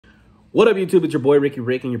What up, YouTube? It's your boy, Ricky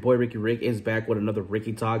Rick, and your boy, Ricky Rick, is back with another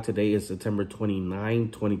Ricky Talk. Today is September 29,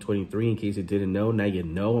 2023. In case you didn't know, now you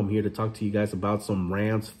know. I'm here to talk to you guys about some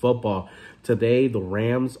Rams football. Today, the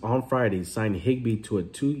Rams, on Friday, signed Higbee to a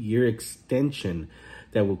 2-year extension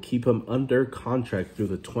that will keep him under contract through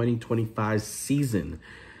the 2025 season.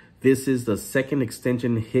 This is the second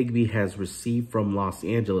extension Higbee has received from Los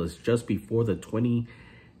Angeles. Just before the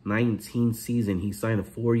 2019 season, he signed a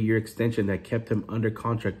 4-year extension that kept him under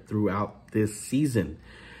contract throughout this season.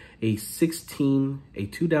 A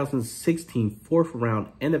 2016 4th-round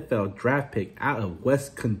NFL draft pick out of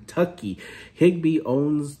West Kentucky, Higbee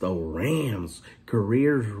owns the Rams'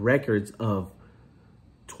 career records of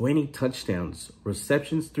 20 touchdowns,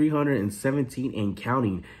 receptions 317 and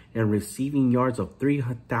counting, and receiving yards of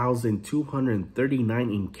 3,239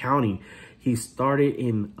 and counting. He started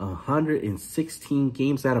in 116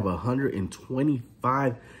 games out of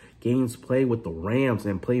 125 games played with the Rams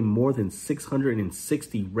and played more than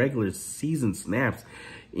 660 regular season snaps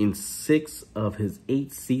in 6 of his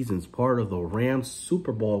 8 seasons, part of the Rams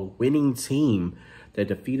Super Bowl winning team that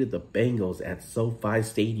defeated the Bengals at SoFi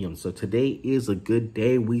Stadium. So today is a good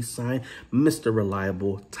day. We signed Mr.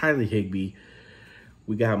 Reliable, Tyler Higbee.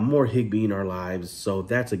 We got more Higbee in our lives, so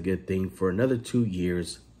that's a good thing for another 2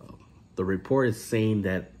 years. The report is saying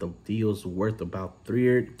that the deal's worth about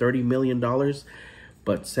 $30 million,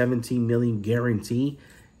 but $17 million guarantee.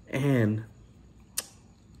 And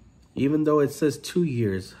even though it says 2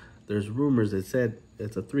 years, there's rumors that said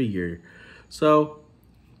it's a 3-year. So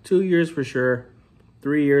 2 years for sure,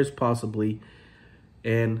 3 years possibly,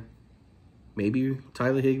 and maybe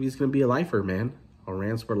Tyler Higbee's going to be a lifer, man. A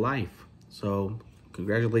Rams for life. So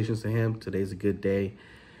congratulations to him. Today's a good day,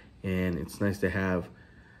 and it's nice to have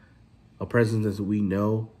a presence that we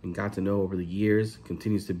know and got to know over the years.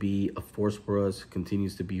 Continues to be a force for us,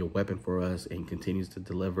 continues to be a weapon for us, and continues to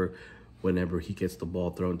deliver whenever he gets the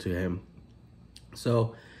ball thrown to him.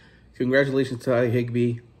 So congratulations to Tyler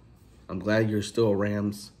Higbee. I'm glad you're still a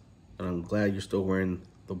Rams, and I'm glad you're still wearing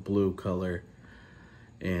the blue color.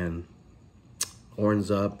 And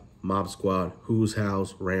horns up, Mob Squad, whose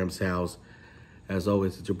house, Rams house. As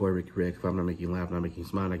always, it's your boy, Ricky Rick. If I'm not making you laugh, not making you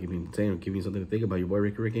smile, not giving you entertainment, giving you something to think about, your boy,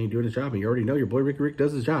 Ricky Rick ain't doing his job. And you already know your boy, Ricky Rick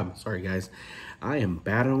does his job. Sorry, guys. I am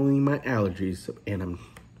battling my allergies,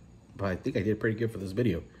 but I think I did pretty good for this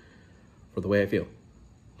video, for the way I feel.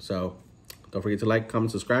 So don't forget to like,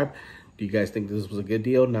 comment, subscribe. Do you guys think this was a good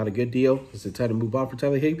deal, not a good deal? Is it time to move on for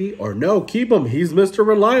Tyler Higbee? Or no, keep him. He's Mr.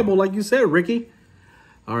 Reliable, like you said, Ricky.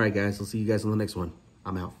 All right, guys. I'll see you guys on the next one.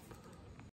 I'm out.